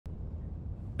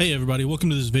Hey everybody,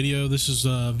 welcome to this video. This is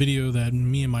a video that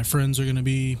me and my friends are going to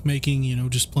be making,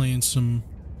 just playing some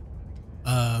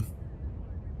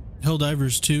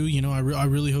Helldivers 2. I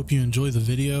really hope you enjoy the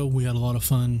video. We had a lot of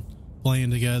fun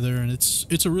playing together, and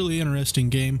it's a really interesting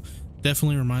game.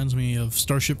 Definitely reminds me of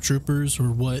Starship Troopers,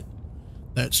 or what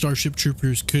that Starship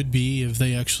Troopers could be if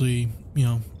they actually,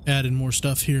 added more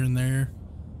stuff here and there.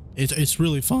 It's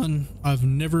really fun. I've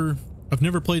never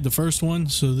played the first one,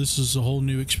 so this is a whole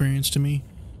new experience to me.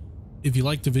 If you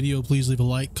liked the video, please leave a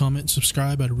like, comment, and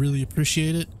subscribe. I'd really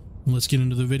appreciate it. Let's get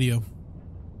into the video.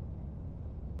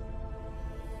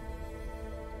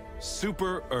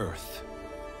 Super Earth,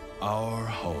 our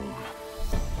home.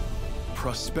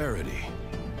 Prosperity.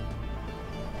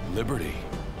 Liberty.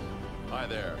 Hi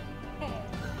there.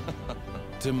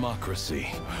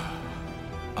 Democracy.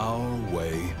 Our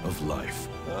way of life.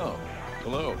 Oh,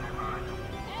 hello.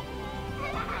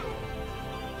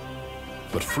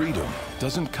 But freedom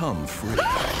doesn't come free.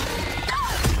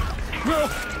 No!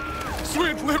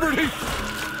 Sweet liberty!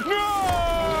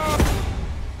 No!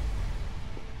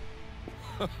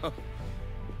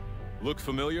 Look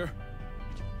familiar?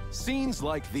 Scenes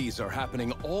like these are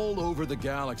happening all over the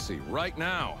galaxy right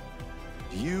now.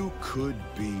 You could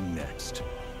be next.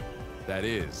 That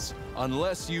is,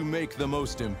 unless you make the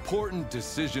most important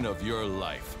decision of your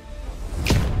life.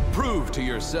 Prove to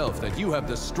yourself that you have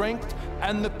the strength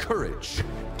and the courage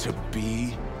to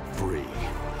be free.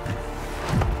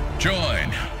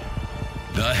 Join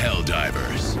the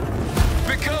Helldivers.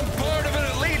 Become part of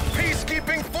an elite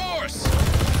peacekeeping force!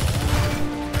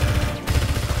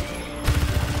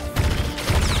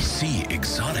 See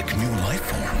exotic new life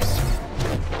forms.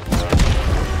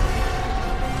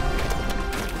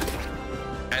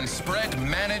 And spread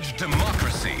managed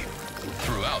democracy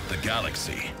throughout the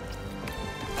galaxy.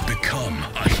 Become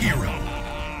a hero.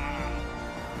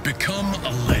 Become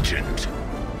a legend.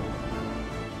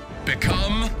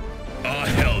 Become a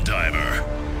Helldiver.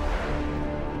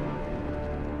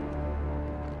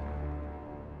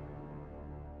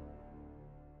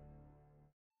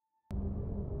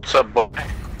 What's up, boy?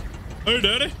 Hey,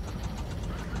 Daddy.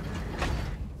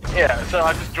 Yeah, so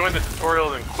I just joined the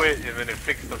tutorial and quit, and then it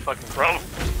fixed the fucking problem.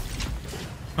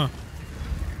 Huh.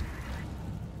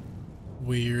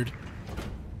 Weird.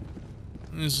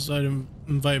 This is item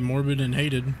invite Morbid and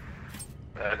Hated.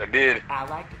 I did. I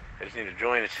like it. I just need to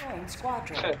join it. Join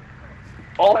squadron.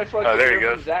 All I fucking there he hear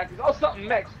goes. from Zach is, oh, something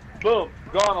next. Boom,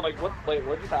 gone. I'm like, what? Wait,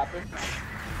 what just happened?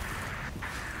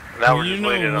 Now we're just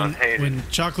waiting on when, Hated. when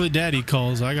Chocolate Daddy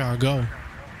calls, I gotta go.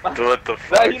 What the Now,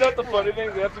 fuck? you know what the funny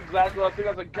thing? That's exactly what I was thinking. I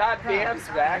was like, God damn,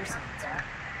 Zach.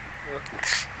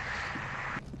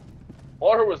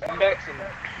 All I heard was mechs, and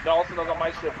Dawson was on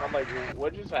my ship, and I'm like,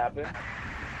 what just happened?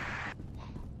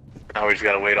 Now we just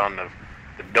gotta wait on the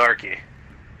darky.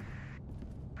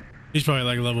 He's probably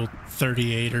like level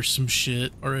 38 or some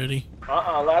shit already.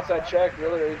 Last I checked,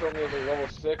 earlier he told me it was like level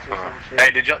 6 or some shit.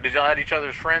 Hey, did y'all add each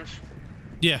other's friends?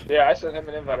 Yeah. Yeah, I sent him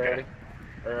an invite already.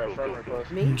 Or a friend request.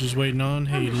 I'm just waiting on I'm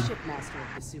Hated. the shipmaster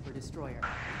of the Super Destroyer.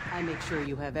 I make sure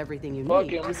you have everything you Fuck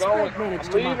need it, to I'm spread going.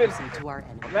 managed I'm leaving. democracy to our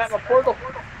enemies. I'm at my portal.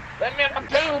 Let me in my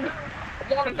tomb.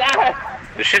 I want to die.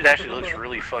 This shit actually looks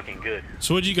really fucking good.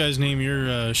 So what'd you guys name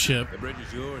your ship? The bridge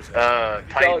is yours.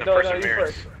 Titan of No, you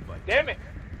Perseverance. first. Damn it.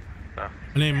 I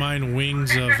named mine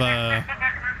Wings of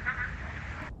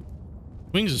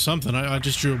Wings of something. I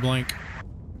just drew a blank.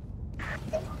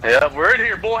 Yeah, we're in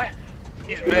here, boy.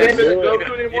 He's His best. name isn't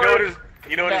Goku anymore.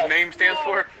 You know what his name stands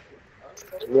for?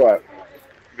 What?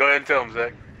 Go ahead and tell him,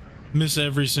 Zach. Miss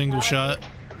every single shot.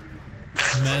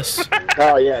 Mess.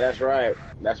 Oh yeah, that's right.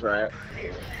 That's right.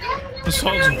 The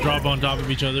songs will drop on top of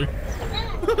each other.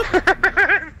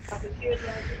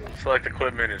 Select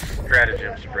equipment and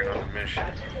stratagems to bring on the mission.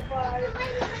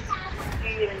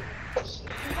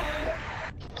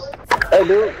 Hey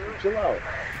dude, chill out.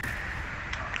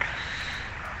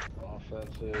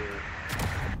 Offensive.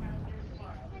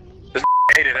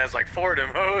 Hated has like 4 of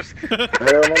them hoes. Hell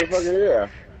motherfucker, yeah.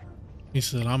 He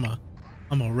said, I'm a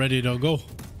ready to go.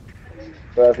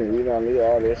 Trust me, you don't need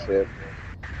all this shit.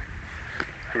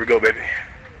 Here we go, baby.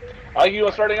 Oh, you know,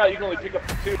 starting out, you can only pick up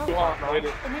 2, huh?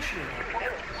 Initiated.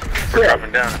 We're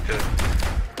dropping down to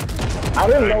I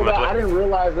didn't know that. I didn't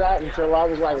realize that until I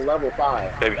was like level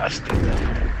 5. Baby, I still.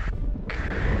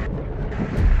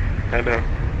 I know.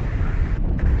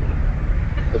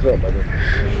 What's up, buddy?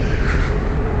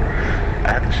 I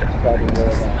had to shut Talking more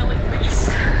about.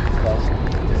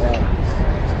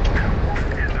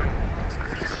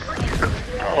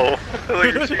 Oh,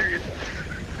 like you're serious.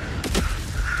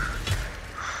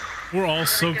 We're all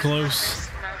so close.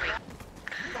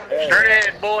 Turn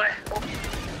it, boy.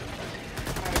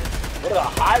 What are the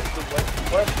hives of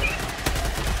question?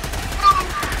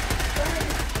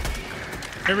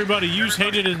 Everybody, use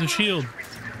hated as a shield.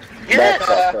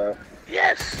 Yes!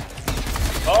 Yes!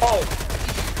 Oh!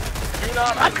 Do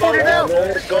not. I poured it out!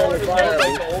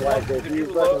 Like, if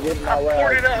you fucking get in my way,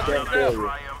 poured it I out can't right kill now.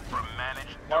 you.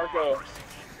 Marco.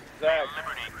 Zach.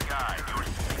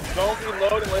 Don't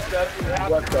reload unless that's what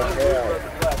happens. What the hell?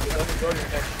 It doesn't go to the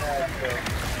next mag, so.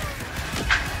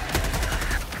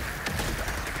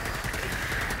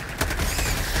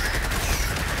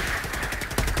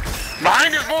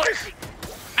 Behind his voice!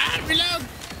 Ah, reload!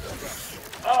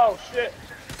 Oh shit!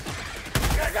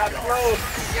 I got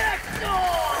thrown.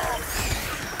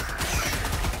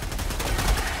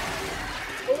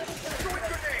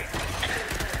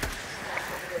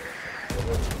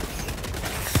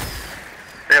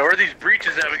 Yeah, where are these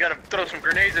breaches at? We gotta throw some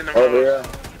grenades in them. Over here.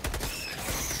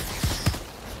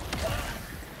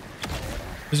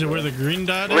 Is it where the green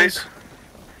dot Please. is?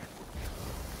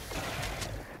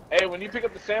 Hey, when you pick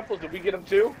up the samples, did we get them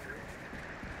too?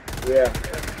 Yeah.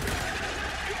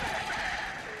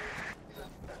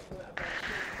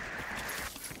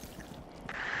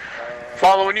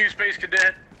 Following you, Space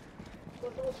Cadet.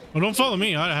 Well, don't follow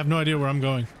me. I have no idea where I'm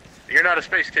going. You're not a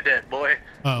Space Cadet, boy.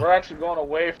 Oh. We're actually going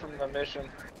away from the mission.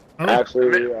 Are we, Actually,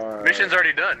 Mission's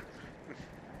already done. are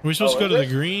we supposed to go is to the it?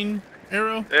 green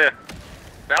arrow? Yeah.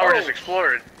 Now we're Oh. just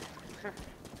exploring.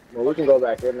 well, we can go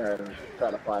back in there and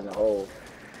try to find the hole.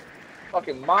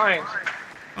 Fucking mines.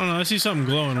 I don't know. I see something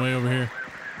glowing way over here.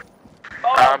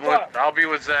 Oh, fuck. I'll be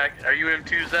with Zach. Are you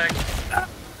M2, Zach?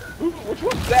 Which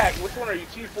one's Zach? Which one are you?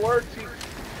 T4? T?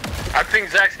 I think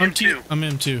Zach's I'm M2. I'm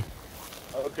M2.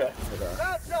 Okay.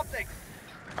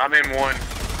 I'm M1.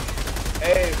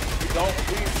 Hey, if we don't, if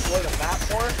we explore the map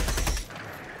more,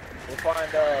 we'll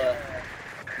find,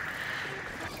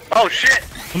 Oh shit!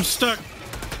 I'm stuck.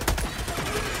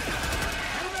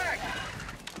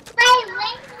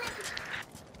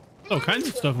 All kinds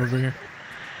of stuff over here.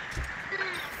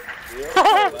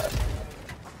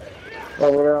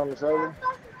 Over there on the server.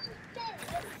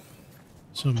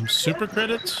 Some super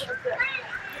credits.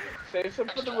 save some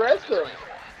for the rest of them.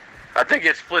 I think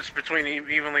it splits between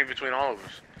evenly between all of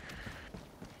us.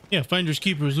 Yeah, finders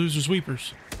keepers, losers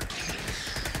sweepers.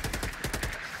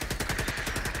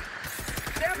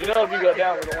 You know if you go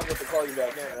down, we're the ones that call you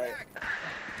back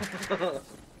in, right?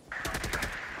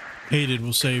 Hated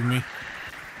will save me.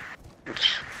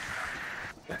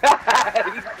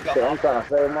 So I'm trying to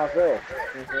save myself.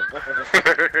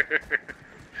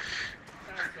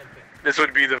 This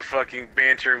would be the fucking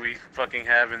banter we fucking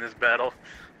have in this battle.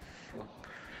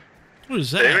 What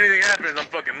is If that? anything happens, I'm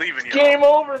fucking leaving you. Game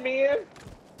over, man.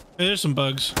 Hey, there's some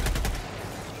bugs.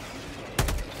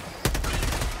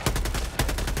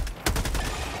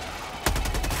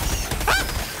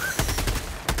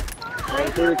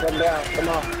 M3, come down. Come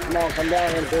on, come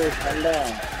down, M3, come down.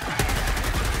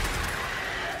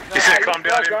 He said, calm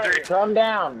down, M3. Come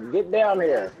down, get down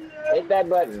here. Hit that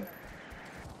button.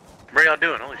 What are y'all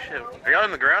doing? Holy shit. Are y'all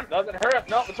on the ground? Nothing hurt.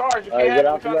 No, it's ours. You Alright, can't get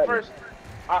have off it. We the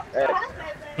found button.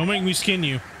 first. Don't make me skin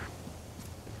you.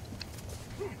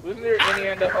 Wasn't there any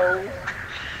end of hole?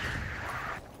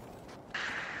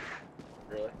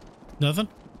 Really? Nothing?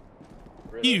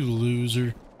 Really? You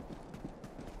loser.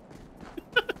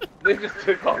 They just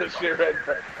took all this shit right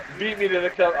there. Beat me to the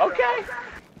cup. Okay.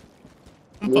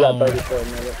 I'm We got following. 34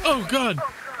 minutes. Oh god.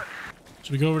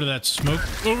 Should we go over to that smoke?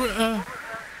 Over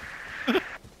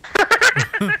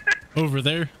over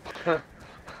there.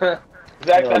 Zach,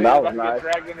 that was about to nice.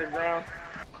 get dragged underground.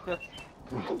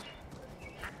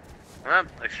 Well,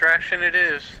 extraction it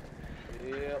is.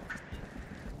 Yep.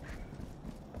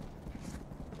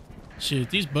 Shit,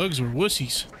 these bugs were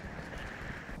wussies.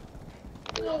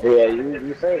 Yeah,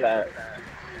 you say that.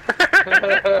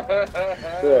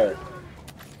 Good.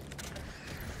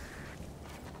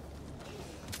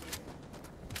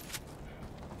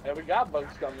 Yeah, we got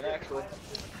bugs coming, actually.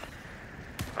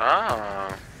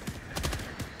 Ah.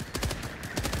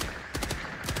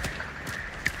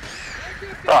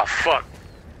 Oh, fuck.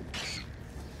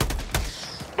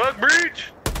 Bug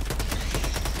breach!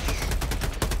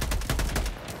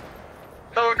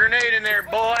 Throw a grenade in there,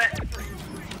 boy!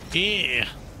 Yeah.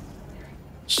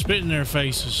 Spit in their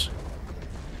faces.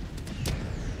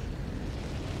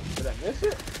 Did I miss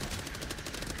it?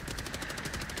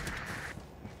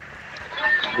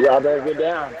 Y'all better get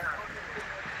down.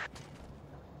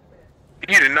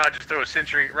 You did not just throw a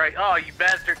sentry right. Oh, you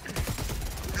bastard.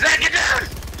 Zach, get down!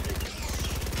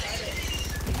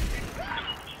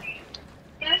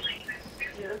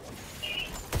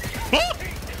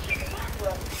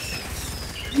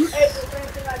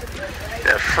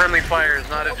 Yeah, friendly fire is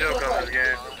not a joke on this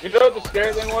game. You know what the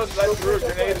scary thing was? I threw a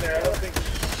grenade in there. I don't think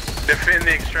Defend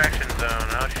the extraction zone.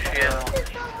 Oh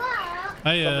shit.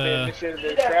 somebody initiated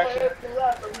the extraction.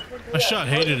 I shot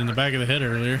Hated in the back of the head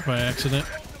earlier by accident.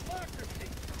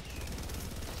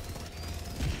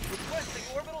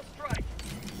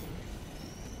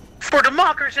 For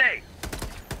democracy!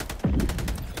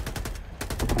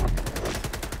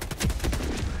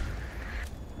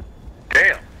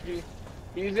 Damn.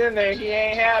 He's in there. He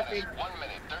ain't happy. 1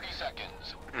 minute, 30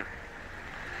 seconds.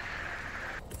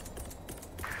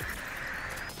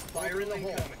 Fire in the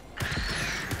hole.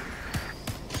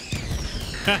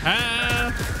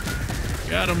 Haha!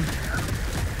 Got him.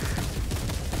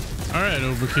 Alright,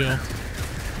 overkill.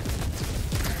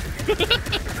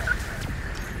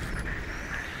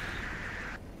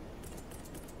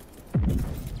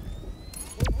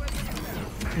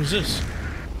 Who's this?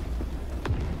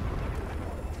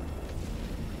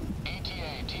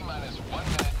 ETA T-minus 1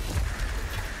 minute.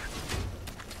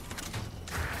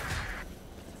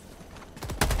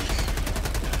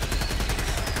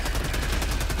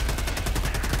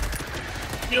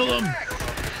 Kill him!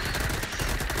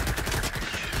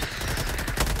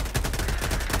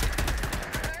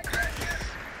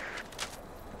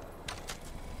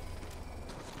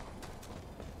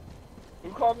 Who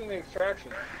called in the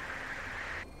extraction?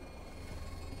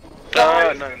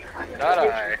 No, not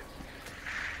I.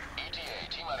 ETA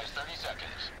T-minus 30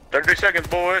 seconds. 30 seconds,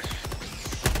 boys.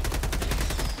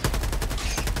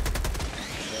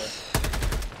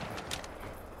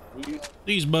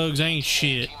 These bugs ain't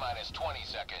shit. T-minus 20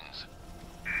 seconds.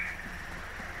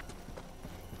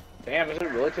 Damn, is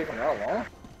it really taking that long?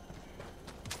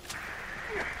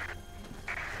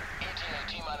 ETA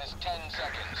T-minus 10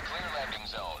 seconds. Clear landing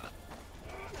zone.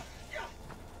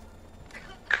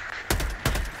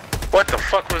 What the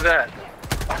fuck was that?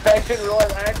 I didn't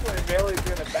realize I actually barely in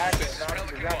the back and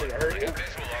knocked him down to hurt you.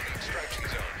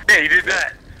 Yeah, you did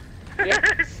that. Yeah.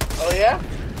 Oh yeah?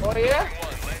 Oh yeah?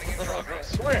 I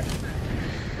swear.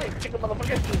 Hey, chicken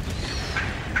motherfucker.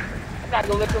 I gotta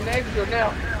go lift them extra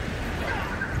now.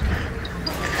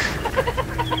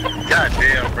 God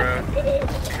damn, bro.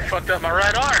 You fucked up my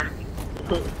right arm.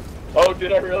 Oh,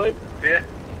 did I really? Yeah.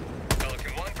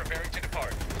 Pelican 1 preparing to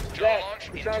depart. Jack,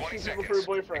 you're trying to keep people for your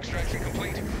boyfriend. Extraction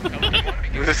complete. Pelican 1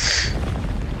 begins.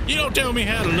 You don't tell me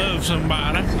how to love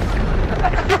somebody.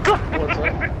 What's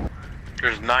that?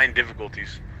 There's 9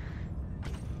 difficulties.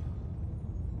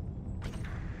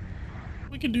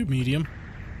 We can do medium.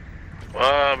 We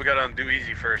gotta undo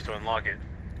easy first to unlock it.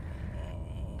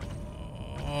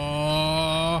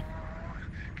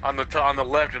 On the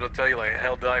left, it'll tell you like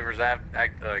Helldivers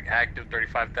active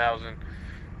 35,000,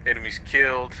 enemies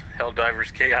killed,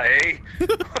 Helldivers KIA.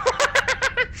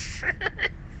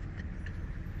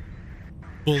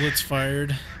 Bullets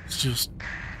fired. It's just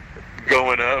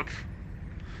going up.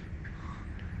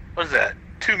 What's that?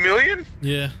 2 million?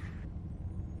 yeah.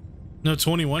 No,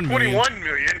 21 million. 21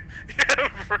 million. Yeah,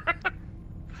 bro.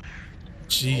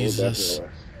 Jesus.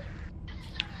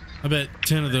 I bet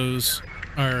 10 of those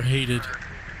are hated.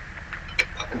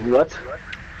 What?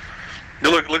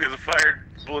 Look at the fire.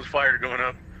 Bullets fired going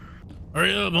up.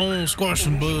 Hurry up, I want to squash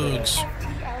some bugs.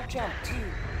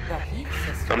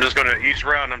 I'm just gonna, each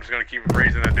round, I'm just gonna keep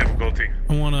raising that difficulty.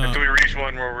 I want Until we to reach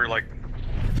one where we're like...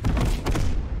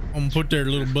 I'm gonna put their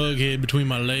little bug head between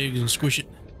my legs and squish it.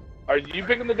 Are you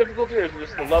picking the difficulty or is it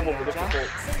just the level of the difficulty?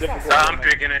 I'm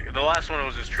picking it. The last one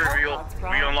was just trivial.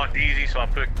 We unlocked easy, so I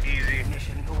picked easy.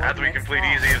 After we complete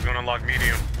easy, it's gonna unlock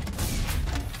medium.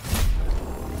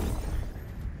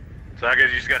 So I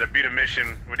guess you just gotta beat a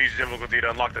mission with each difficulty to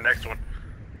unlock the next one.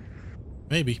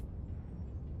 Maybe.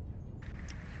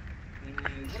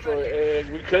 So,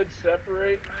 we could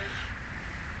separate.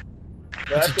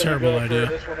 That's a terrible idea.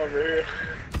 This one over here.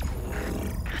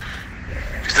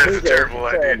 That's a terrible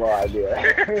idea. That's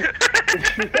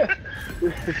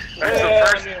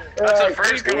the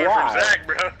first coming from Zach,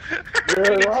 bro.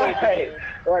 You're right.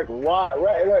 Like, why?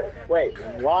 Wait.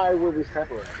 Why would we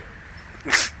separate?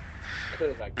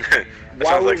 That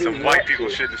sounds like some white people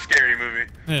shit in a scary movie.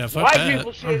 Yeah, fuck White that.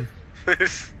 people shit.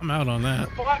 I'm out on that.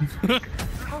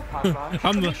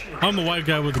 I'm the white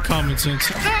guy with the common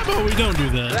sense. Ah, but we don't do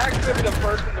that. Zach's gonna be the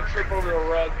first one to trip over a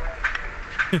rug.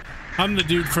 I'm the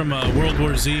dude from World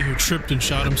War Z who tripped and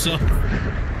shot himself.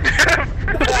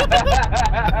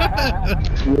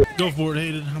 Go for it,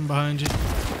 Hayden. I'm behind you.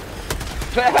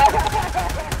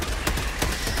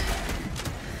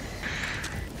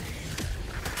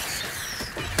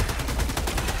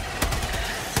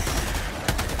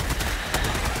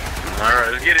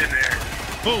 Alright, let's get in there.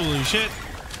 Holy shit.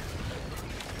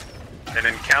 An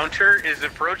encounter is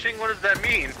approaching? What does that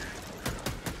mean?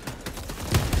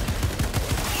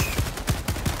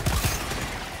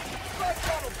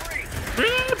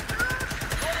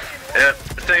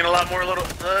 taking a lot more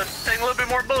taking a little bit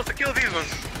more bullets to kill these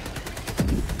ones.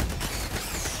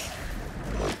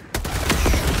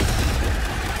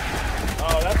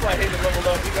 Oh, that's why Hayden leveled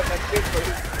up. He got that kick for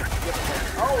his.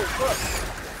 Oh, look.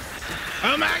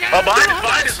 Oh my god! Oh,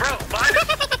 behind us, bro! Behind us!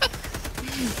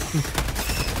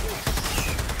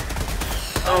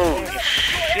 Oh,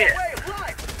 shit.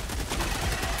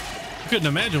 I couldn't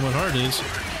imagine what hard is.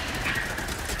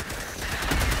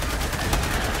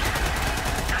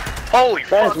 Holy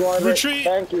fuck! Thanks, Morbid. Retreat.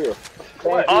 Thank you. Thank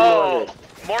you, Oh,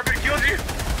 Morbid. Morbid killed you?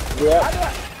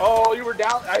 Yep. Oh, you were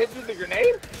down. I hit you with the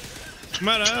grenade?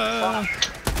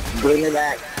 Bring it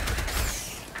back.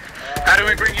 How do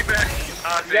we bring you back?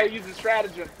 You gotta use the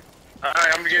stratagem.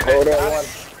 Alright, I'm getting Hold it. on one.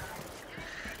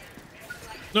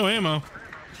 No ammo.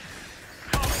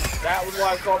 That was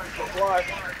why I called it supply.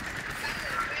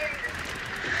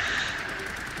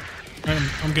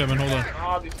 I'm coming. Hold on.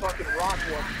 Oh, these fucking rock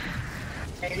ones.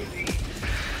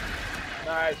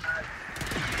 Nice.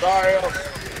 Sorry.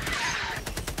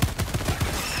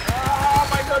 Oh,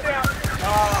 might go down.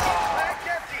 Oh.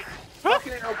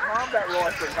 Fucking no combat roll,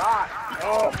 I forgot.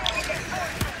 Oh.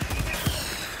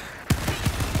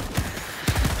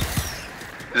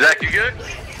 Zach, you good?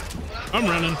 I'm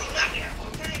running.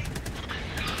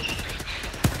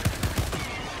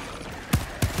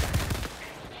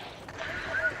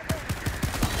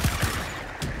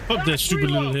 Pop that stupid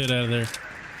little head out of there.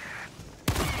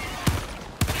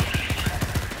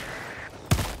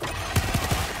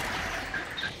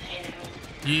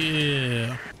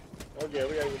 Yeah. Okay,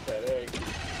 we gotta get that egg.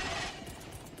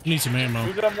 Need some ammo.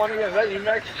 Who's that one again? Is that you,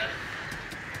 Max?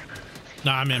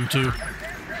 Nah, I'm M2.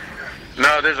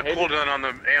 No, there's a cooldown on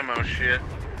the ammo shit.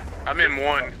 I'm in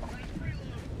 1.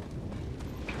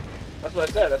 That's what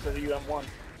I said. That's a UM1.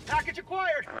 Package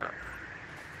acquired. I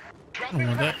don't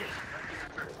want that.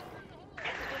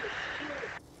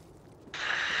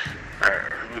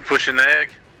 Alright, we pushing the egg.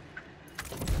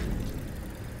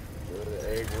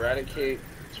 Egg, eradicate,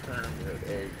 turn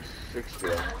egg, 6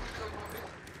 kill.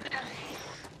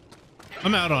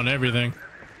 I'm out on everything.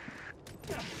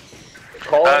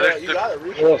 Call there's you the- got it.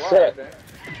 Reach Oh, the shit. line,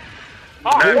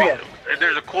 No, oh,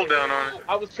 there's a cooldown on it.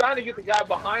 I was trying to get the guy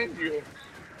behind you.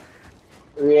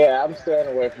 Yeah, I'm staying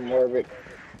away from Morbid.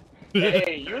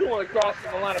 Hey, you the one that crossed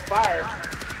the line of fire.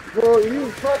 Bro, you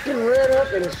fucking ran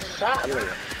up and shot me.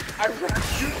 I was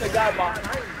shooting the guy behind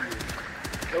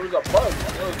you. There was a bug, one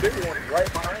of those bigger ones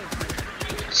right behind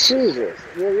you. Jesus.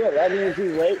 Yeah, that means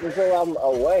you wait until I'm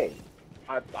away.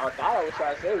 I thought I was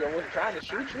trying to save you. I wasn't trying to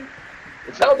shoot you.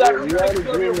 It's held that You already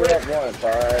blew me up once,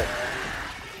 alright?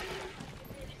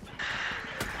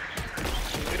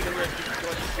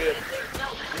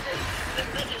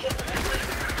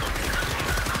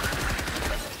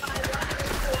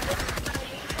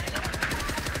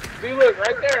 See, look,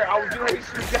 right there. I was getting ready to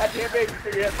shoot goddamn baby for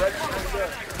your head right behind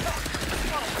there.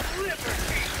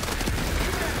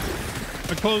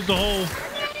 I closed the hole.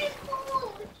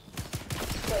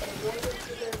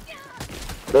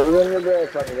 They're in your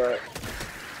bed, talking about it.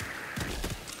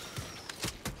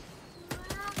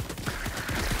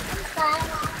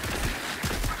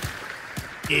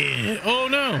 Yeah. Oh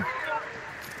no.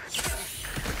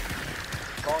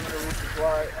 Calling the roof is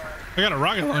wide. I got a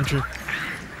rocket launcher.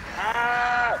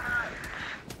 Ah!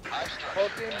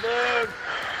 Fucking bugs.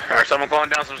 Alright, someone calling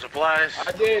down some supplies.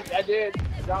 I did. I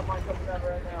got mine coming down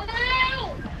right now.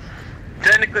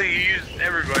 Technically, you used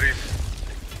everybody's.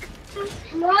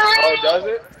 Oh, does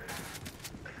it?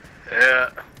 Yeah.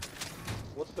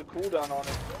 What's the cooldown on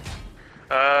it?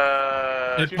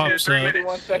 It 2 pops to 3 up. minutes.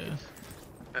 21 seconds.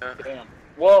 Yeah. Damn.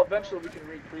 Well, eventually we can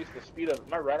increase the speed of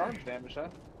my right arm's damage, huh?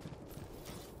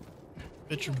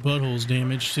 Bet your butthole's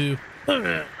damaged too.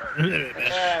 We're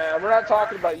not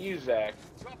talking about you, Zach.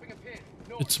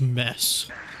 It's a mess.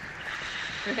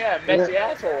 Yeah, messy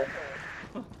asshole.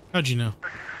 How'd you know?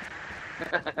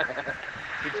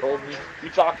 You told me. You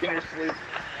talk in your sleep.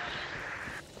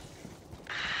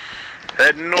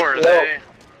 Heading north, eh?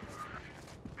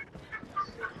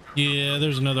 Yeah,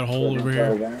 there's another hole over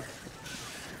here.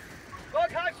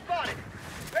 Bug hive spotted.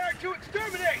 Prepare to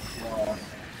exterminate.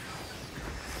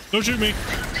 Don't shoot me.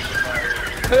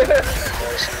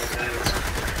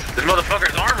 This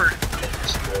motherfucker's armored.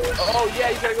 Oh yeah,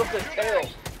 you gotta go for the tail.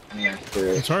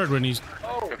 It's hard when he's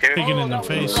Oh, Okay. kicking in the that was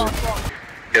face. wrong song.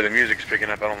 Yeah, the music's picking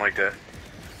up. I don't like that.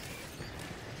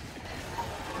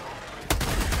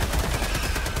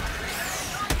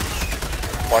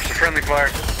 Watch the friendly fire.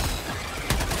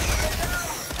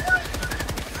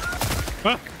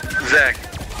 Huh? Zach.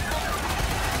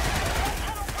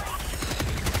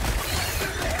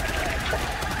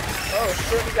 Oh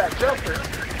shit, we got jumper.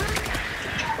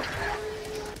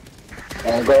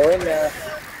 Don't go in there.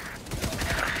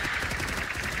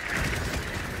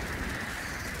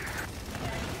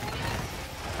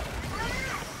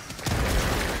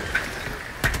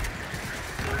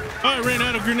 Oh, I ran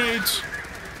out of grenades.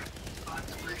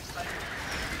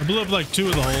 I blew up like 2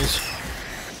 of the holes.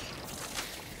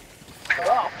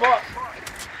 Oh, fuck.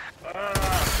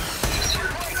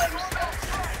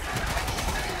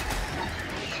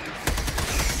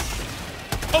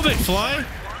 Oh, they fly?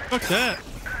 Fuck that.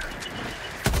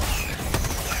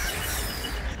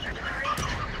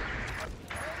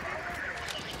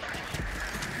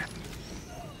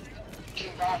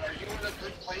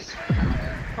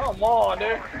 Come on,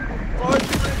 dude. Oh, you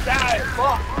just died.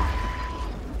 Fuck.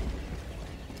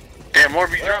 Damn, more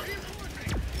be dropped.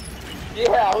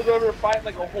 Yeah, I was over fighting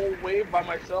like a whole wave by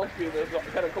myself, dude. I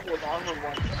had a couple of armored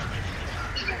ones.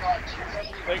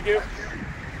 Thank you.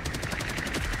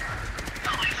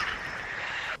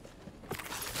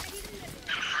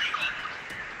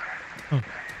 Huh.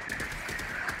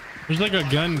 There's like a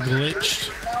gun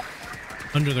glitched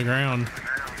under the ground.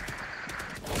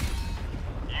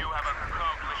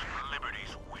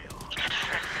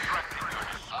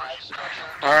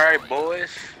 Alright, boys.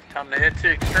 Time to head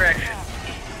to extraction.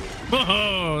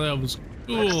 Oh, that was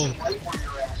cool.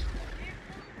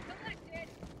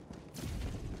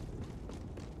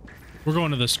 We're going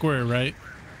to the square, right?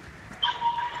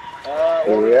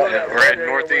 We're at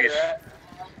northeast.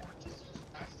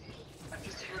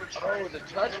 Oh, the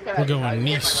touchpad. We're going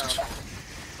east.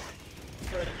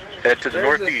 Head to the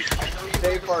northeast.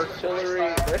 Safe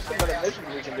artillery. There's some other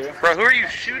missions we can do. Bro, who are you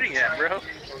shooting at, bro?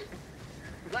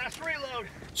 Last reload.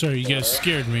 Sorry, you guys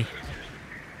scared me.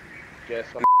 Guess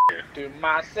I'm do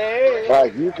myself.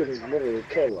 Like, you can literally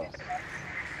kill us.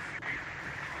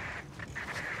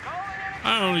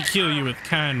 I only kill you with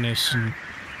kindness and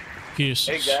kisses.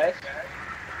 Hey, guys.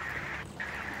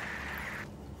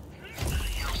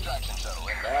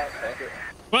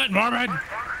 What, Marvin? I'm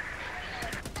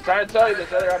trying to tell you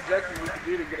this other objective we can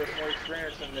do to get us more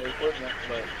experience in the equipment,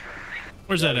 but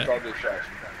Where's that at?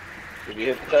 If you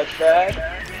hit the touchpad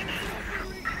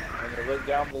and you look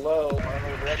down below, I don't know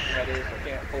what direction that is. I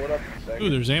can't pull it up in a second. Ooh,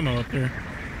 there's ammo up there.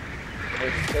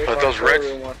 But those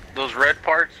red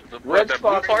parts, red that blue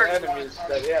spots part, and enemies.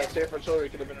 That, yeah, safe artillery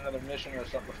could have been another mission or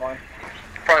something fun.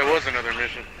 probably was another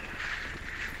mission.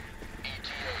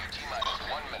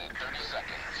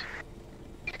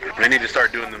 They need to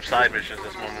start doing them side missions.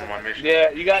 That's one of my missions.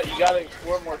 Yeah, you got to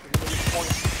explore more community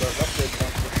points and stuff. Upgrade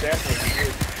points. For example, you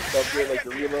need to upgrade like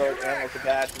your reload, ammo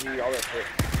capacity, all that shit.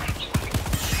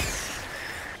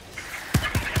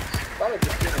 I thought I'd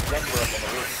just seen a jumper up on the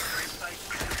roof.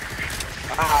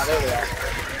 Ah, there they are.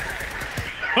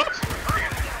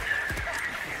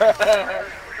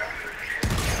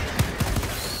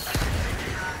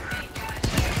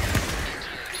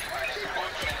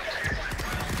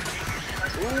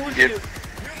 Ooh, Yep.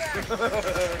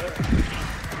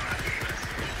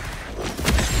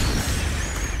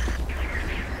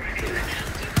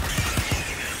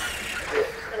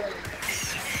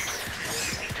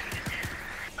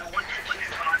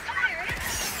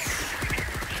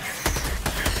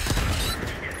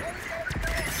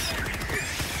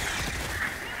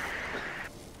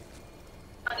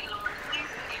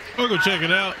 I'll go check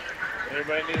it out.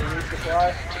 Everybody need a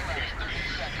resupply?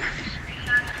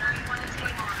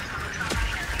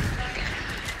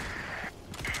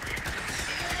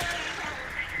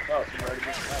 Oh, somebody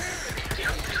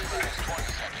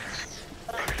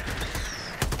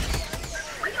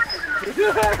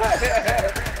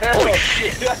Holy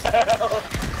shit!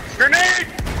 Grenade!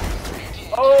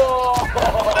 Oh!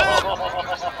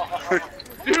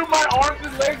 Dude, my arms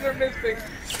and legs are missing.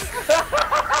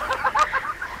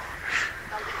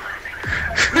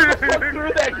 Who threw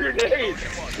that grenade?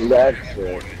 That's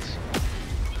it.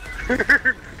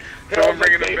 So I'm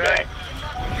bringing them back.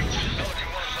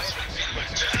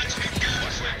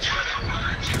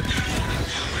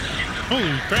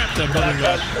 Holy crap, that building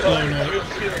got blown up.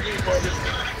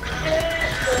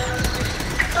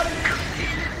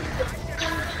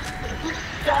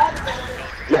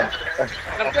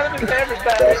 I'm gonna be hammered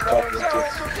back. That's fucking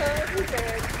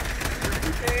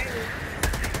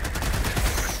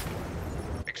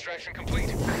Extraction complete.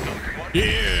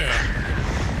 Yeah!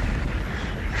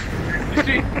 You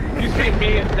see me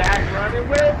and Zach running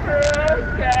with us,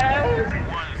 guys.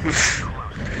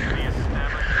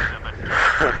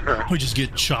 We just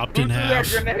get chopped Who in threw that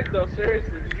half. grenade though?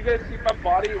 Seriously, did you guys see my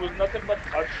body? It was nothing but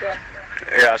touch shot.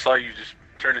 Yeah, I saw you just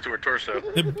turn into a torso.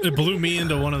 It blew me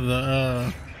into one of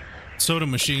the soda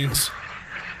machines.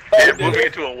 Yeah, it blew me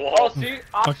into a wall. Oh, see?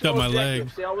 Fucked up my leg.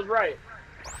 See, I was right.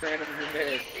 Random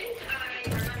grenade.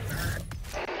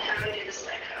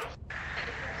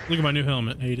 Look at my new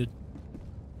helmet, Hated.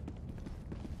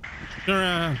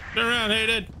 Turn around,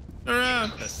 Hated. Turn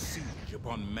around. A siege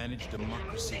upon managed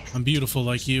democracy. I'm beautiful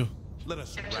like you. Let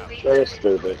us rally. Very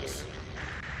stupid.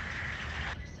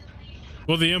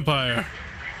 Well, the Empire.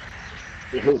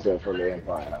 Who's there for the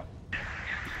Empire?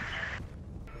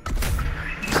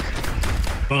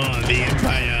 Oh, the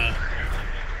Empire.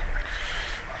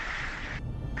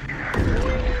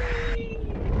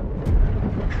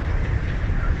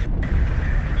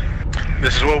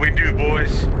 This is what we do,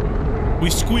 boys. We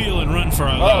squeal and run for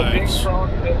our Being lives.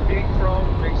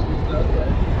 prone makes me stuff that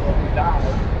when we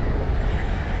die.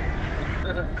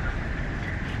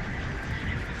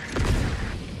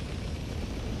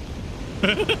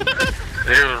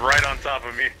 They were right on top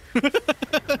of me.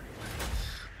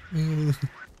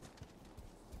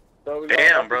 So we go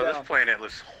Damn, up bro, and this down. planet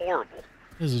looks horrible.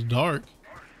 This is dark.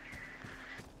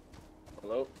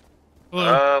 Hello?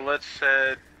 Let's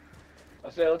head. I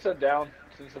say let's head down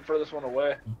since the furthest one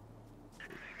away.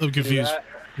 I'm confused. that.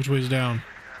 Which way's down?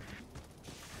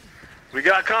 We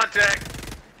got contact.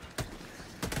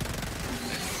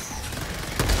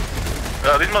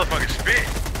 Oh, these motherfuckers spit.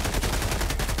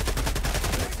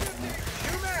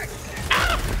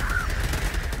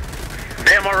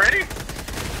 Damn, already?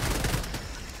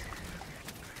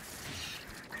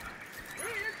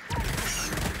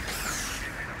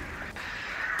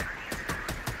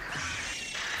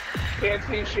 Can't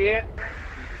see shit.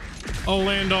 I'll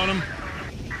land on him.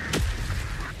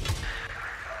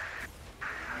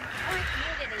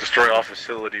 Destroy all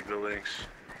facility buildings.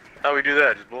 How we do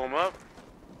that? Just blow them up?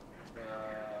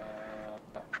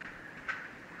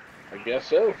 I guess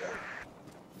so.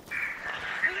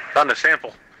 Found a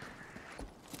sample.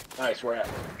 Nice, where at?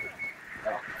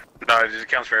 No, it just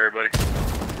counts for everybody.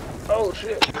 Oh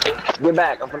shit. Get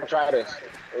back. I'm gonna try this.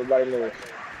 Everybody move.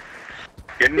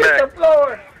 Getting Hit back. the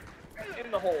floor! In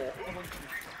the hole.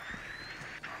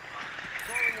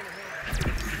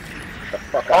 The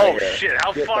fuck out Oh of here. shit,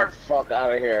 how Get far? the fuck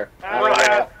out of here. I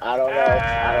Right. don't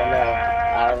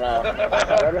know.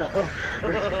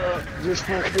 Just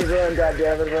fucking run,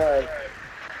 goddammit, run.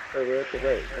 Wait, what the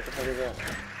fuck is that?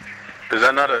 Is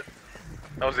that not a...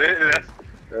 That was it?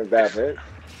 That's it.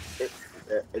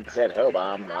 It said help.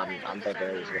 I'm thinking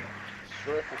it was.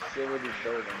 Destroy facility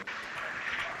building.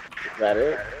 Is that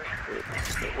it?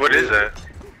 What is that?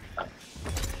 I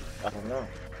don't know.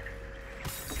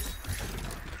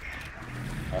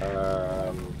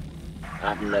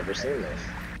 I've never seen this.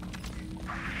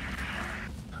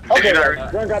 Did you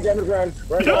not... Run, goddammit, run!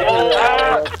 Run,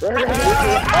 goddammit,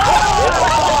 run!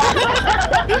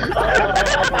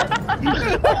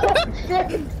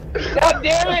 God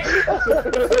damn it!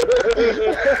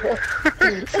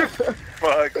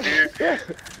 Fuck, dude.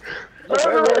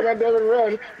 Run, goddammit,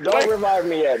 run! Don't revive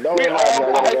me yet. Don't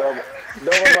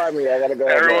revive me. I gotta go.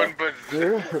 Everyone but...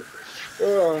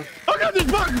 Oh god,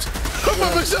 there's bugs! I'm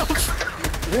by myself!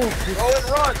 Go and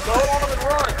run! Go on and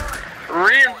run!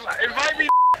 Invite me!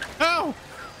 Ow!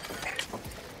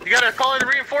 You gotta call in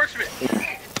reinforcement!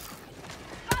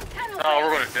 Oh,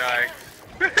 we're gonna die.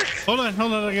 Hold on, I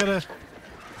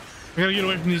gotta get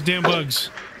away from these damn bugs.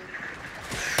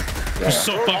 There's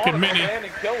so fucking many. And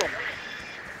kill him.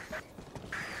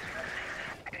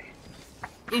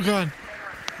 Oh god.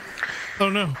 Oh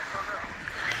no.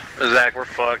 Zach, we're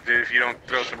fucked, dude. If you don't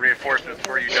throw some reinforcements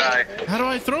before you die. How do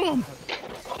I throw them?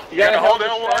 You gotta hold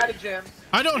L1. Stratagem.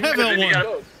 I don't have Then you L1.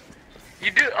 gotta-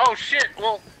 You do? Oh shit,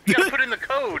 well, you gotta put in the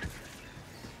code.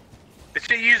 Did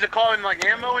you use to call in like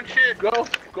ammo and shit? Go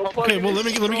plug Okay, in well your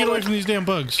let me get away from these damn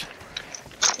bugs. Why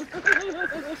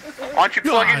don't you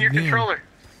plug in your God damn. controller?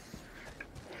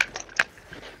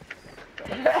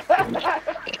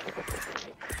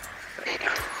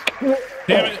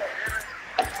 Damn it.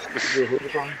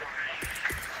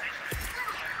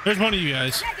 There's one of you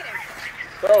guys.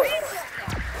 Throw it.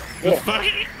 The fuck?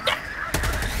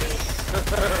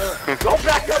 Go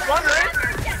back up under it!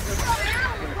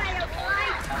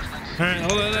 Alright,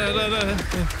 hold on.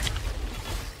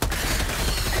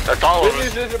 That's all of Good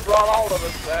us. news is it brought all of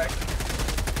us back.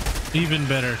 Even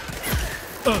better.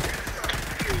 Ugh.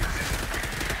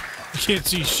 I can't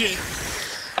see shit.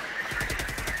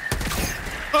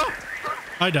 Oh!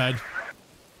 I died.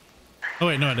 Oh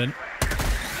wait, no I didn't.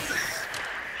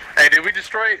 Hey, did we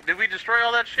destroy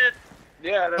all that shit?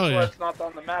 Yeah, that's Oh, why yeah. it's not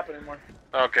on the map anymore.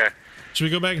 Okay. Should we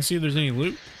go back and see if there's any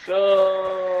loot?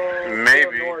 So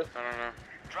Maybe. go north. I don't know.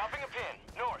 Dropping a pin.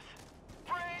 North.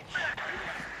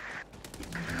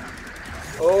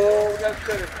 Oh, we got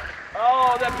spitter.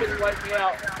 Oh, that bitch wiped me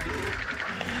out.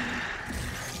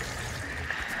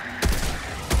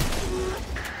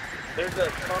 There's a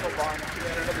tunnel bomb.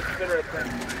 And another spitter at them.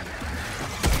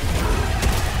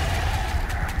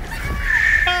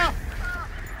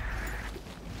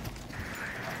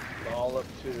 All up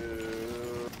to.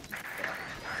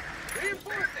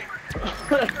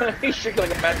 He's shaking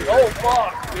like a magic. Oh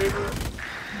fuck, dude.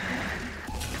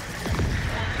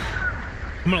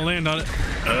 I'm gonna land on it.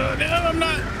 No, I'm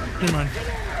not. Never mind.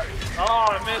 Oh,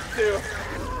 I missed too.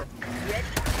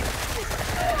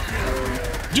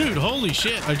 Dude, holy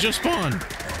shit! I just spawned.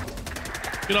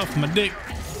 Get off my dick.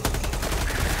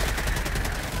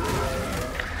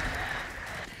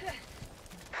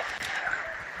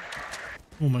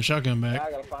 Oh, my shotgun back. I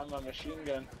gotta find my machine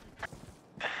gun.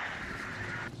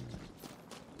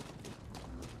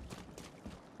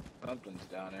 Something's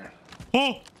down there.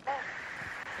 Oh!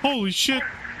 Holy shit!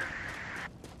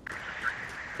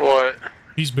 What?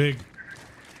 He's big.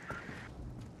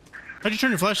 How'd you turn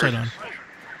your flashlight on?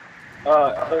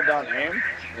 Hold down aim.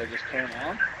 It just came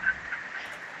on.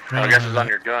 I guess it's on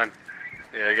your gun.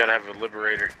 Yeah, you gotta have a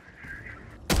liberator.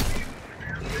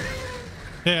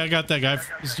 Hey, I got that guy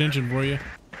extension for you.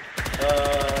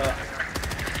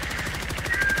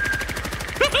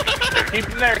 Keep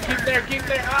him there, keep there, keep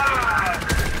there. Ah!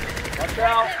 Watch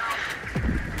out.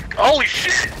 Holy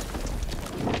shit!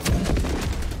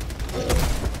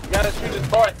 You gotta shoot his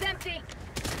butt. It's empty.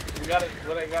 You gotta,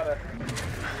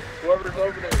 whoever's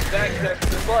over there, Zach, you gotta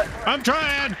shoot his butt. I'm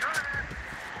trying!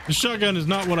 The shotgun is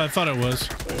not what I thought it was.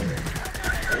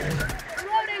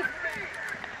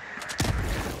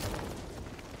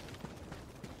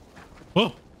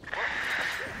 Whoa!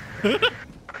 Damn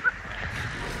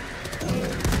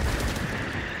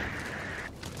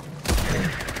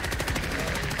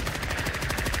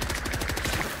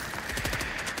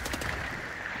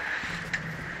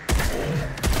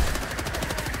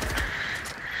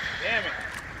it.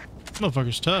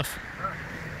 Motherfucker's tough.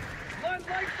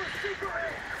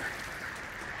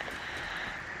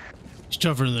 He's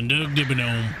tougher than Doug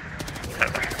Dibbenome.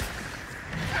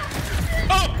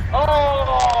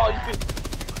 Oh!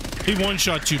 He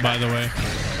one-shot you, by the way.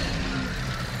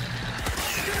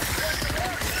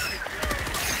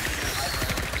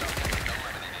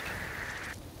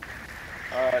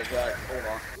 Alright, Zach, hold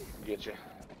on. Get you.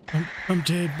 I'm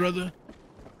dead, brother.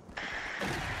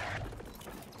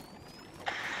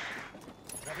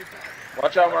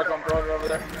 Watch out, Mark, I'm throwing it over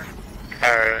there.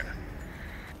 Alright.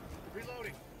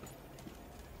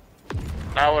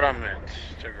 Not what I meant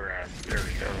to grab. There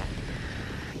we go.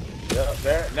 Yep,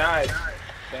 there. Nice.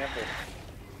 Sample.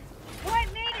 What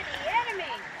needed the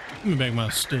enemy? Let me back my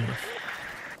stuff.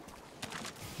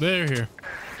 There, here.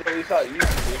 So at least how it used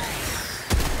to be.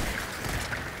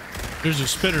 There's a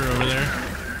spitter over there.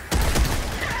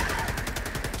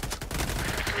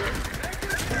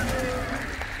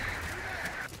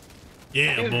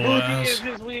 Yeah, His boys. booty is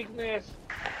his weakness.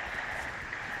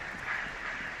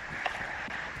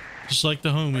 Just like the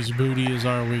homies, booty is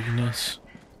our weakness.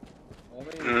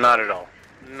 Not at all.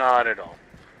 Not at all.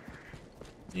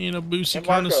 You know, Boosie Hey,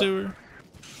 Marco. connoisseur.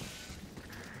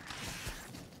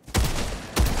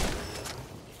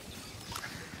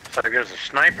 Looks like there's a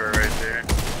sniper right there.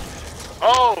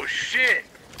 Oh shit!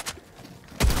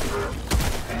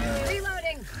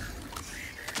 Reloading.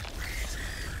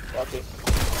 Fuck it.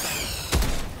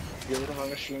 Give him a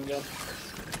machine gun.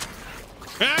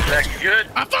 Zach, you good?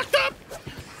 I fucked up!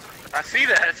 I see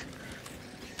that.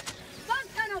 Bomb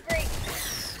tunnel breach.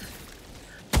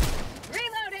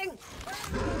 Reloading.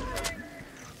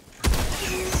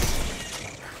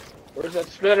 Where's that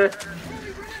spitter?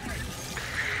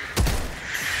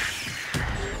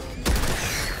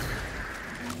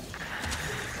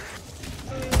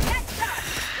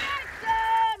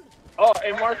 Oh,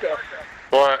 hey Marco.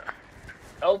 What?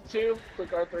 L2, click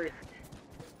R3.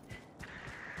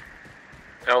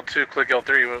 L2, click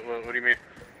L3. What do you mean?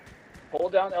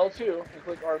 Hold down L2 and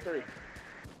click R3.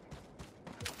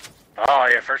 Oh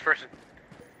yeah, first person.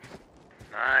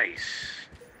 Nice.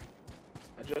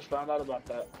 I just found out about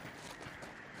that.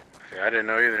 Yeah, I didn't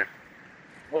know either.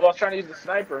 Well, I was trying to use the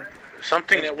sniper.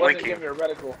 Something's and it wasn't blinking. giving me a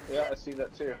reticle. Yeah, I see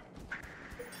that too.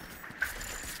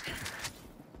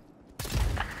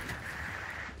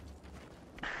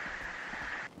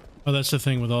 Oh, that's the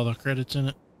thing with all the credits in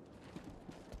it.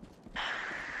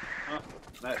 Huh,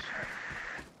 nice.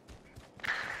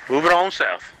 Moving on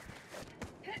south.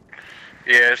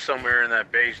 Yeah, it's somewhere in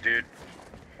that base, dude.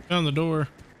 Found the door.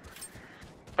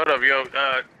 Hold up, yo.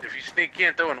 If you sneak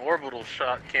in, throw an orbital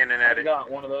shot cannon at I it.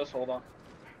 got one of those. Hold on.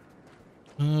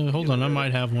 Hold on, I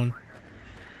might have one.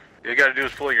 You gotta do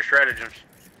is pull your stratagems.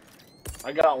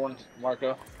 I got one,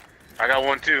 Marco. I got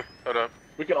one too. Hold up.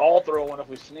 We can all throw one if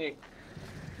we sneak.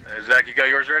 Zach, you got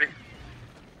yours ready?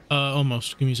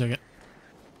 Almost. Give me a second.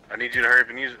 I need you to hurry up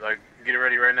and use it. Like, get it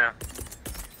ready right now.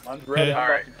 I'm ready. Okay. I'm All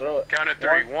right. about to throw it. Count at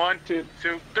three. One, two,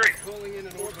 2, 3. Calling in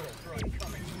an orbital.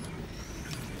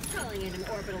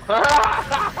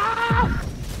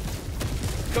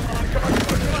 Come on.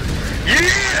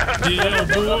 Yeah! Yeah,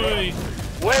 boy.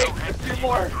 Wait, there's 2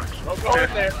 more. Don't go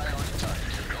in there.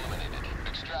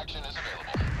 Extraction is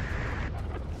available.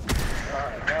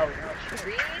 Alright, now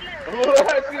we're gonna...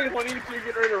 I see when you 2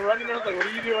 get ready to run in there, I was like, what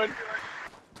are you doing?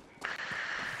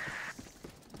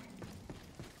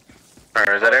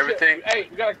 Alright, is that Oh, everything? shit. Hey,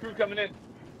 we got a crew coming in.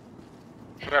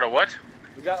 We got a what?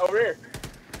 We got over here.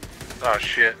 Oh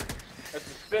shit. That's a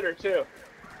spitter, too.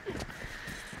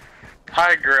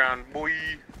 High ground, boy.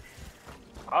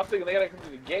 I was thinking they gotta come to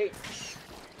the gate.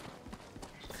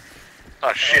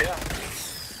 Oh shit. Oh, yeah.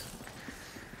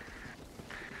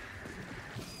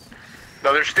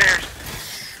 No, there's stairs.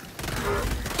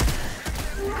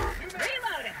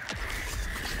 Reloading.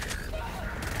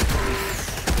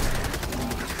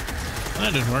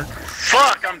 That didn't work.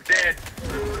 Fuck, I'm dead.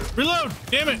 Reload!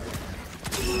 Damn it!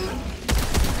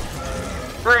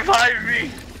 Revive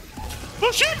me.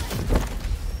 Oh shit!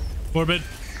 Morbid,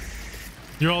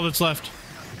 you're all that's left.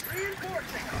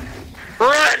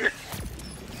 Run!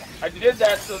 I did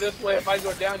that so this way if I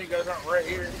go down, you guys aren't right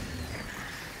here.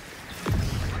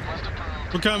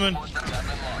 We're coming.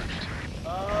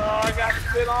 I got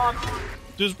spit on.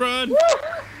 Just run. Woo!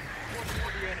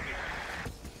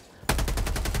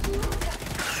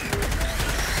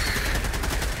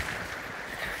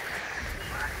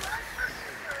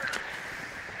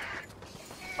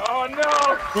 Oh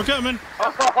no! We're coming.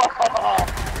 Oh.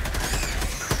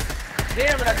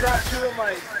 Damn it, I dropped 2 of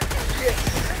my shit.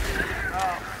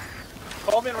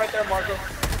 Call me in right there, Marco.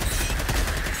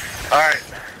 Alright.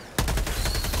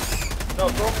 No,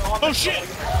 throw me on. Oh shit!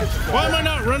 Why am I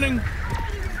not running?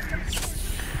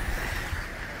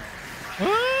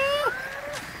 Ah!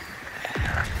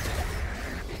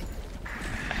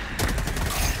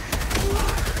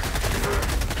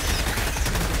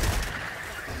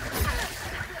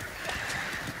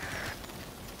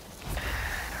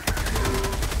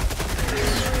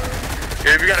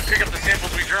 Yeah, we gotta pick up the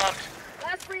samples we dropped.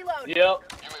 Last reload. Yep.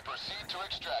 You may proceed to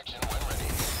extraction when ready.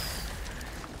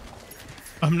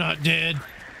 I'm not dead.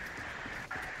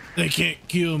 They can't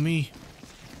kill me.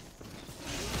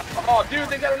 Oh, dude,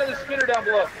 they got another spinner down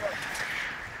below.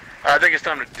 I think it's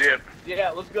time to dip.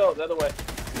 Yeah, let's go the other way.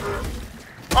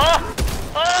 Oh!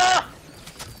 Oh!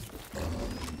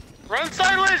 Run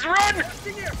sideways, run!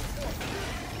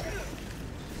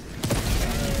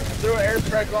 Threw an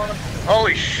airstrike on him.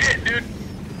 Holy shit, dude.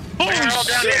 Holy They're all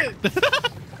down shit!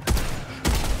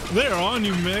 They're on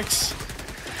you, Mix.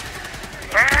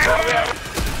 Oh, yeah.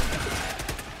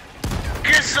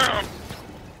 Get some!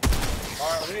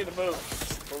 Alright, we need to move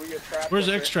before we get trapped. Where's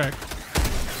up extract?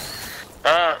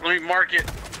 Let me mark it.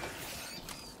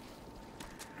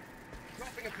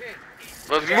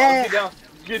 Let's there. Yeah, move! get down.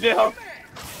 Get down.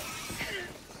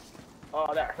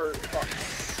 Oh, that hurt. Fuck.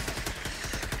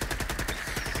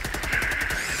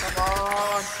 Come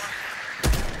on.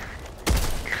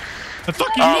 I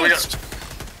fucking Oh, missed.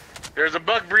 There's a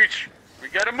bug breach. We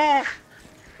gotta move.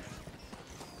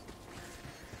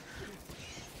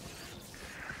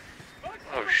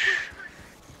 Oh shit.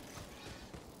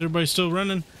 Everybody still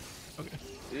running? Okay.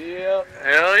 Yep.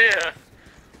 Hell yeah.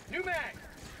 New mag.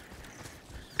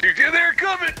 Dude, they're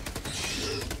coming.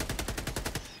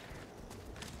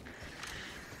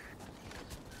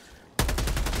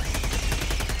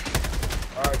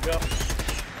 Alright, go.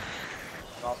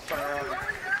 I'll turn around.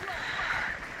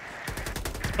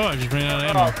 Oh, I just ran out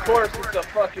of Oh, ammo. of course it's a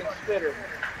fucking spitter.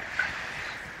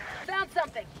 Found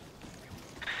something.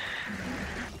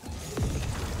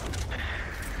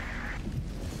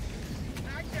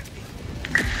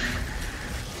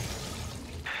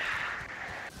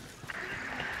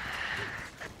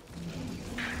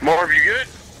 More of you good?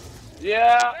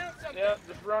 Yeah. Yeah,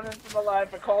 just running for my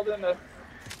life. I called in the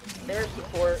air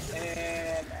support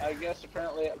and I guess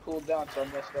apparently it cooled down, so I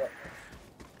messed up.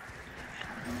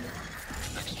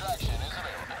 Extraction is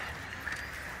available.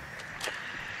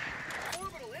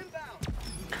 Orbital inbound.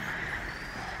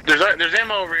 There's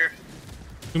ammo over here.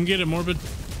 Come get it, Morbid.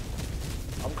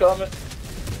 I'm coming.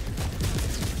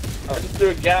 I just threw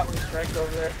a Gatling strike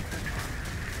over there.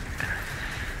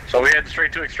 So we head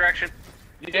straight to extraction?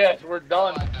 Yes, we're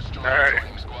done. Alright.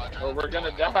 Or we're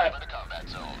gonna die.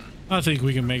 I think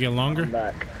we can make it longer. I'm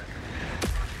back.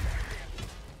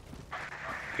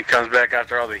 He comes back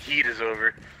after all the heat is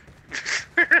over.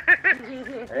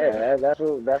 Hey, that's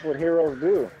what heroes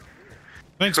do.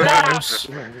 Thanks, Carlos.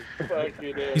 Fuck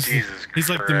you, dude. Jesus He's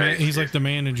like Christ. he's like the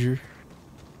manager.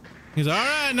 He's all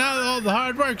right now. All the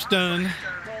hard work's done.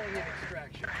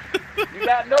 You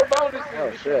got no bonuses,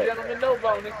 Oh, shit. gentlemen, no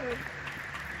bonuses.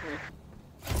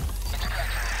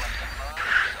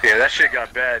 Yeah, that shit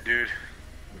got bad, dude.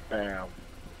 Damn.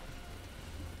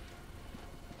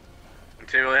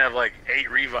 Until we only have like 8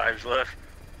 revives left.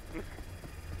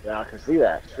 Yeah, I can see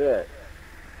that. Shit.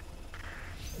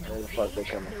 Where the fuck they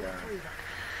coming from?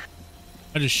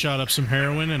 I just shot up some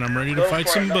heroin and I'm ready to fight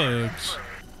some bugs.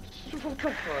 What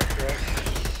the fuck, bro?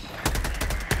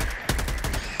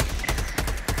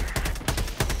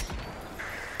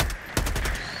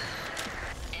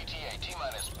 ETA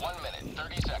T-minus 1 minute,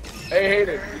 30 seconds. Hey,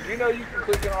 Hayden, did you know you can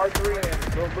click in R3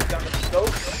 and go look down the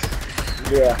scope?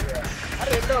 Yeah. I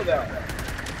didn't know that.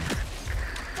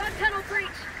 Gun tunnel breach.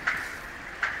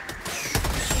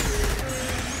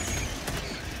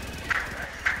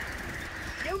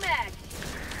 New mag.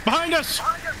 Behind us! I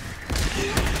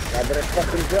better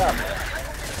fucking jump.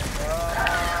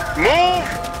 Move!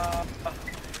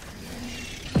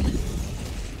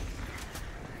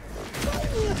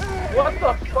 What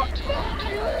the fuck?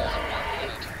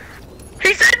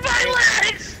 He's in my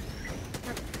legs!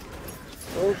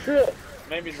 Oh shit.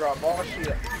 Made me drop all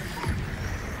shit.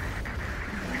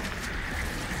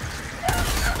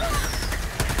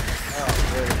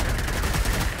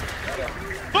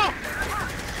 Oh!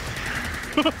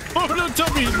 Oh, don't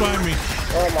tell me he's behind me.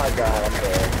 Oh my god, I'm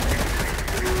dead.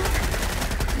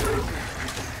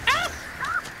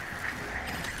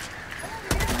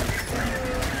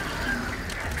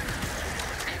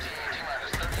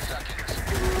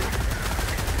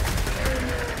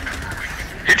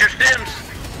 Hit your stems!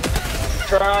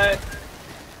 Try it.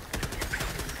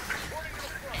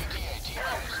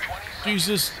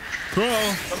 Jesus. Crawl.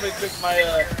 Somebody took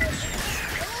my,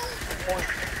 point.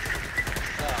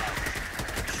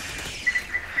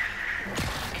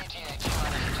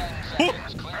 Oh.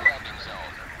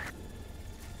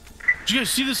 Did you guys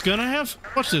see this gun I have?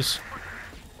 Watch this.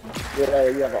 Yeah,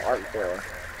 you have an art thrower.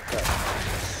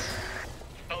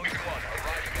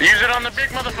 Use it on the big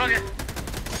motherfucker!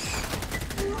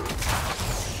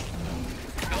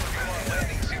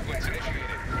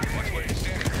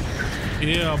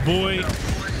 Yeah, boy.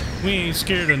 We ain't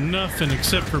scared of nothing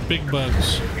except for big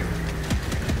bugs.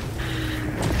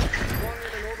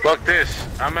 Fuck this.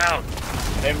 I'm out.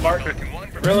 Hey, Mark.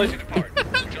 Really?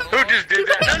 Who just did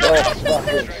that? No, Oh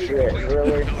fucking shit,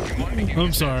 really?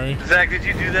 I'm sorry. Zach, did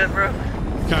you do that, bro?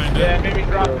 Kinda. Yeah, made me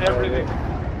drop everything.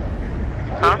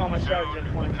 Huh? On my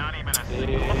shotgun point.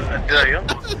 Did I?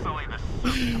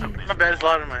 My bad, it's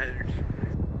loud in my head.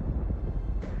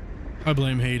 I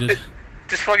blame Hated.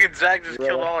 Just fucking Zach just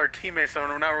killed all our teammates, so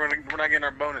now we're not getting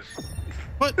our bonus.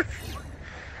 What?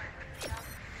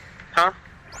 Huh?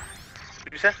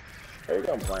 What you say? Hey,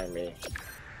 don't blame me.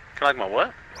 You like my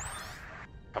what?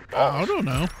 My balls. I don't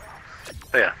know.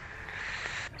 Yeah.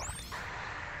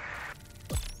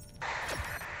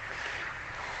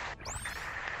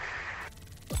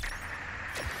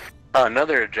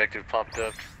 Another objective popped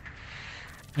up.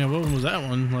 Yeah, what one was that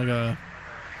one? Like a...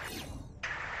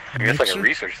 I guess like a mixer?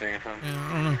 research thing or something. Yeah,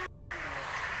 I don't know.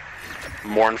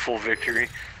 Mournful victory.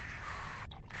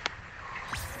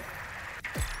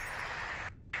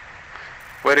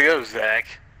 Way to go, Zach.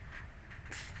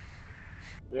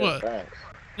 Yeah, What? thanks.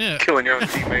 Yeah. Killing your own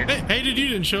teammates. Hey, Hated, you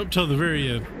didn't show up till the very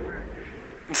end.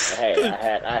 Hey,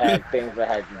 I had things I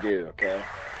had to do, okay?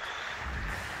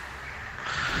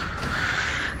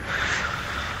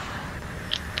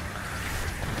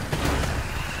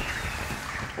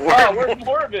 Oh, where's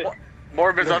Morbid?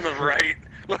 Morbid's on the right.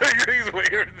 Look, he's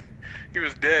weird. He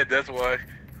was dead, that's why.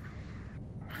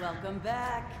 Welcome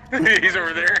back. He's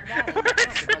over there.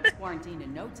 Bugs quarantined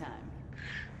in no time.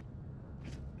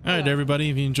 Alright, everybody,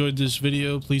 if you enjoyed this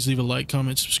video, please leave a like,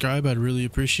 comment, subscribe. I'd really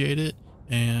appreciate it.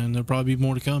 And there'll probably be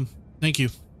more to come. Thank you.